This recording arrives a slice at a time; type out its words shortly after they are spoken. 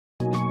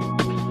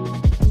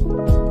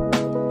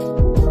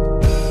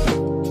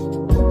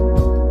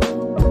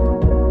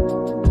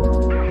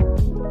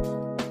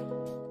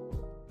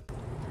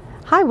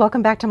Hi,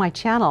 welcome back to my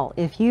channel.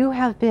 If you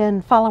have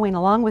been following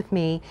along with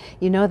me,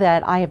 you know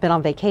that I have been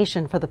on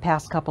vacation for the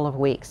past couple of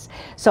weeks.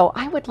 So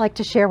I would like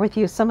to share with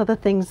you some of the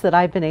things that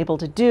I've been able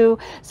to do,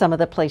 some of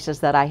the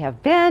places that I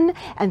have been,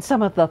 and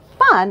some of the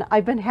fun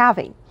I've been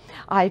having.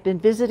 I've been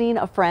visiting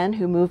a friend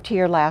who moved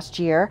here last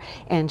year,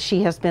 and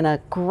she has been a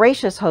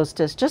gracious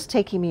hostess, just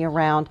taking me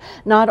around,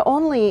 not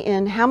only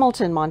in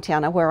Hamilton,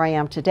 Montana, where I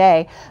am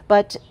today,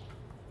 but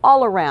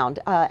all around.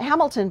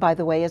 Hamilton, by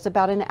the way, is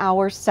about an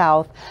hour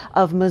south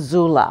of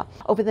Missoula.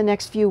 Over the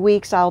next few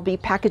weeks, I'll be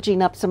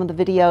packaging up some of the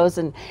videos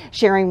and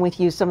sharing with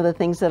you some of the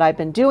things that I've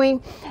been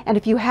doing. And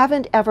if you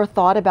haven't ever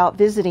thought about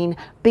visiting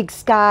Big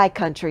Sky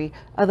country,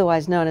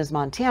 otherwise known as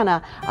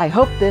Montana, I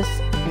hope this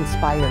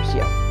inspires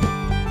you.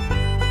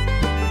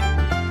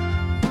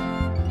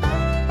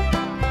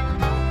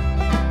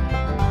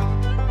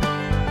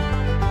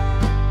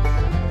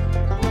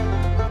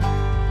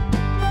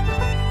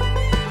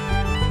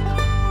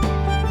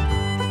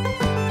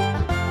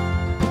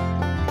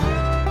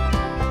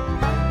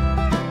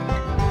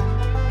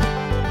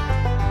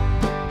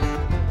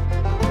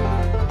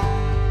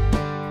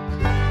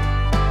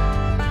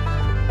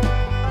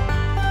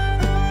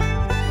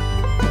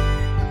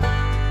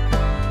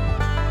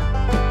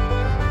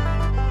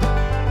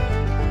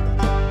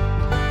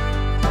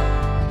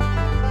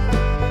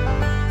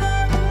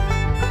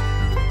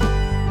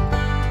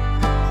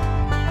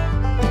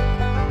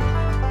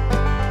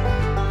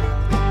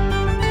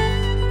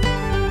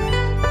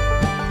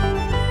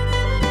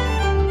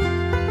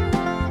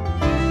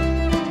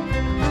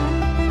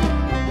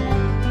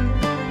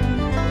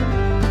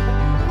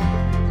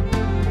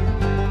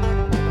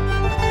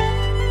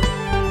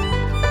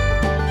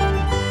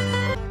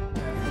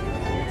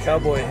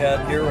 Cowboy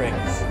hat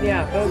earrings.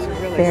 Yeah, those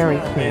are really very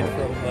small. Made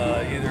from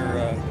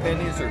either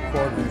pennies or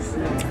quarters.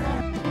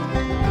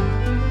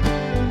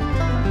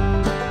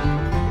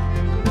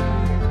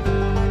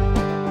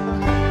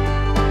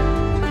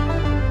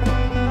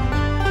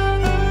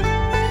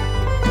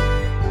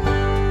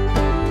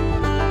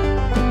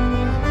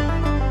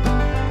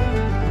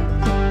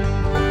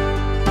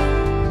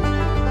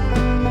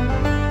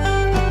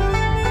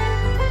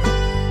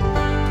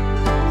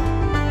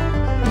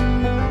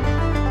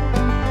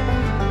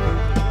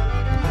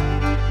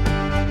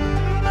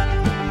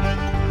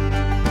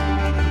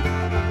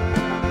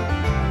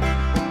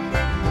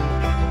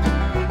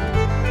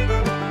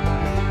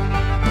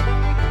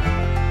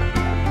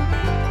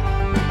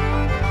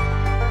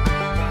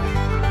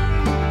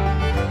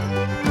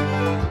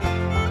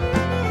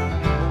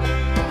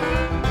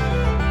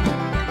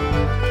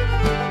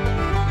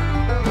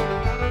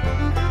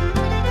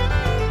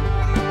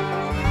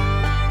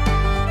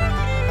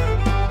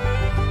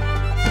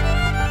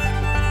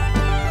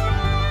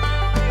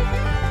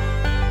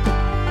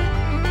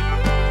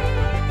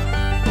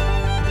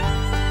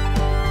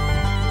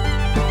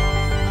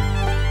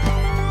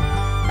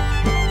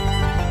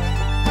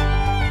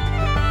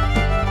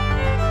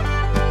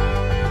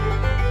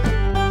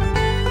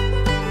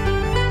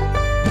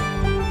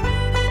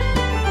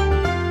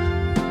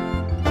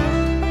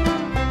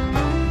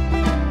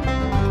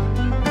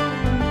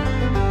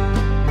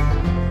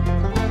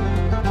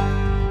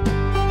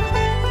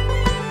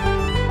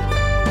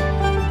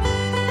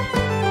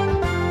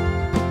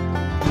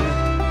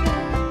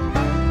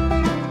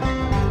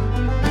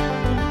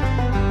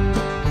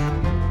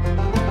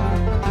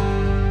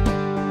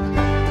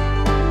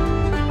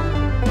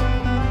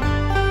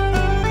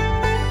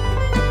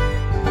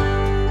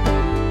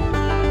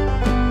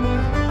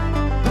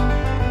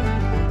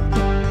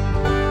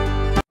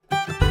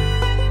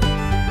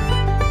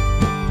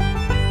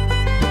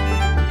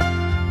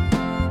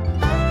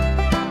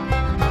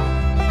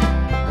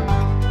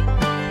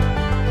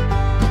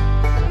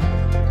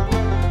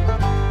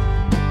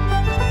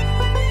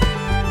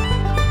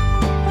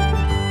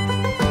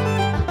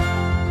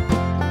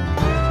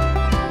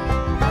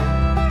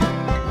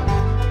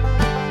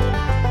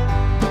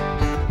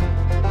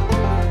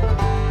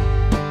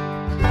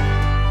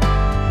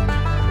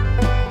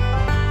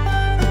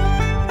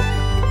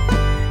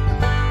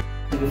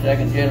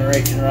 Second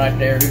generation right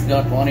there. Who's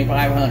got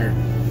 2,500?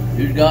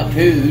 Who's got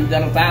 2? Who's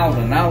got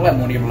 1,000? Now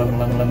 11, 11,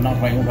 11, 11, not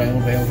 21,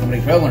 21, 21,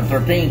 somebody 12,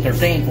 13,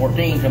 13,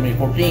 14, somebody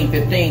 14,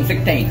 15,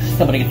 16.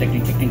 Somebody gets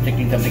 16, 16,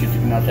 16, somebody gets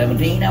 16, now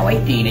 17, now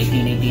 18,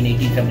 18, 18,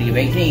 18, somebody give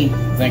 18.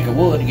 Think I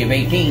would give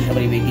 18,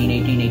 somebody give 18,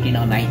 18, 18,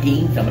 now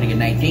 19, somebody get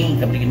 19,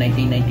 somebody get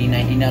 19, 19,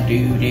 19, now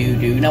 2,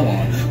 2, 2, now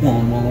 1,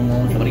 1, 1,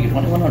 1, somebody get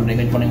 2,100, they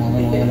get 21,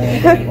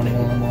 21,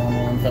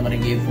 21, somebody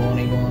give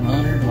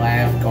 2,100,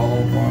 last call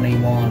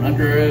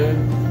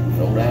 2,100.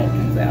 Sold out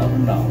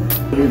 $2,000.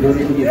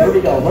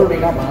 30,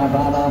 now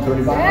 5,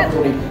 35,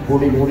 40,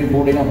 40, 40,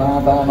 40,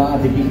 now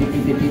 5, 50,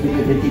 50, 50,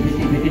 50,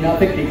 50, 50, now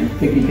 60,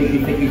 60,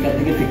 60, 60,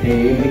 something get 60,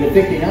 somebody get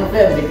 60, now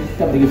 70,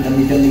 somebody get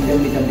 70, 70,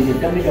 70, somebody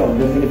get 70,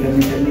 somebody get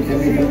 70, 70,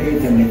 70,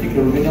 70, 70,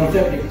 60, now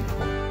 70.